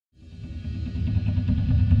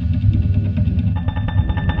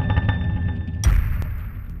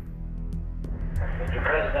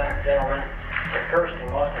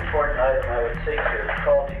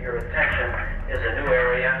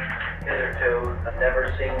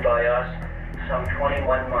never seen by us, some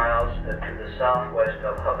 21 miles to the southwest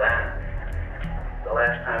of Havana. The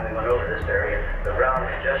last time we went over this area, the ground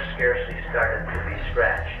had just scarcely started to be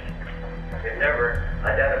scratched. It never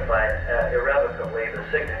identified irrevocably the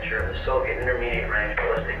signature of the Soviet intermediate-range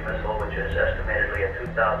ballistic missile, which is estimatedly a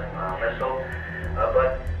 2,000-mile missile,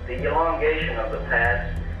 but the elongation of the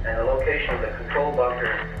pads and the location of the control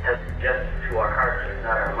bunkers has suggested to our hearts, if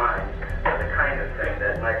not our minds, the kind of thing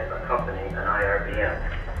that might accompany an IRBM.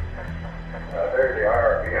 There's the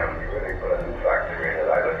IRBM. You really put a new factor in as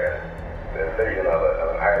I look at it. The invasion of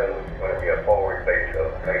an island is going to be a forward base of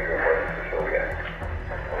major importance for Soviet.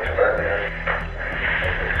 Mr. President,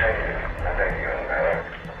 I thank you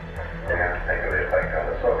and think of the effect on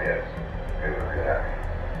the Soviets. They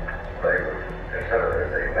would consider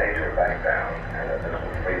it a major back down and that this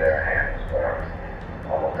would free their hands for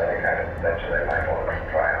almost any kind of adventure they might want to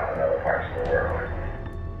try on in other parts of the world.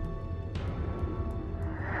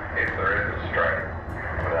 If there is a strike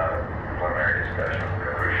without a preliminary discussion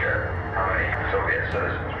with Khrushchev, how many Soviet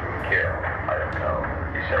citizens would we kill? I don't know.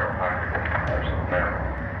 It'd be several hundred. Absolute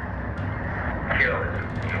minimum. Kill is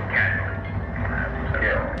casualty.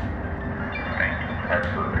 Kill.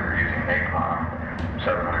 Absolutely. We're using napalm,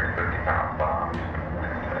 750-pound bombs.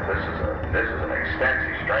 This is an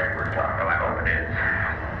extensive strike we're talking about. I hope it is.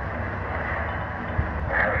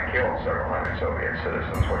 Having killed several hundred Soviet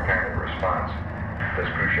citizens, what kind of response does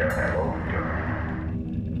Khrushchev have over to him?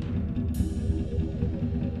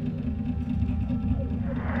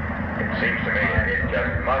 It seems to me it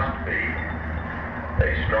just must be a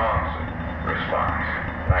strong response.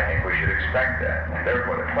 And I think we should expect that. And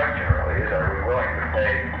therefore the question really is, are we willing to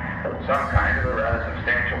pay some kind of a rather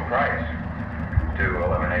substantial price to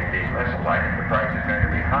eliminate these missiles? I think the price is going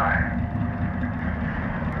to be high.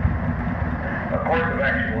 A course of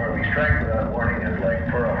action where we strike without warning is like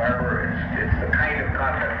Pearl Harbor. It's the kind of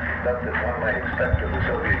conduct that one might expect of the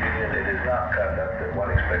Soviet Union. It is not conduct that one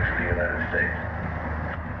expects of the United States.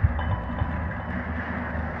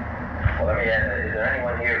 Well, let me ask, is there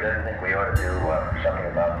anyone here who doesn't think we ought to do something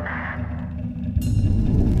about it?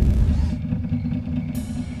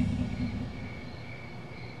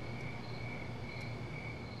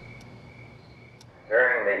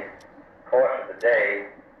 During the course of the day,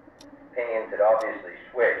 opinions had obviously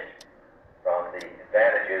switched from the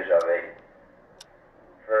advantages of a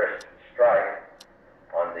first strike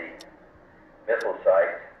on the missile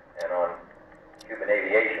sites and on Cuban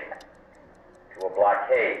aviation to a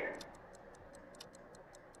blockade.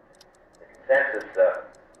 The consensus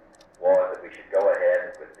was that we should go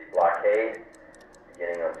ahead with the blockade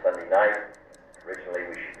beginning on Sunday night. Originally,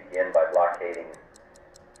 we should begin by blockading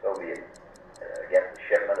Soviet against the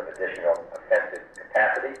shipment of additional offensive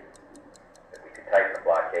capacity. That we could tighten the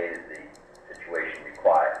blockade as the situation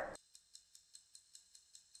required.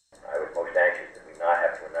 I was most anxious that we not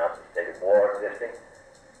have to announce a state of war existing.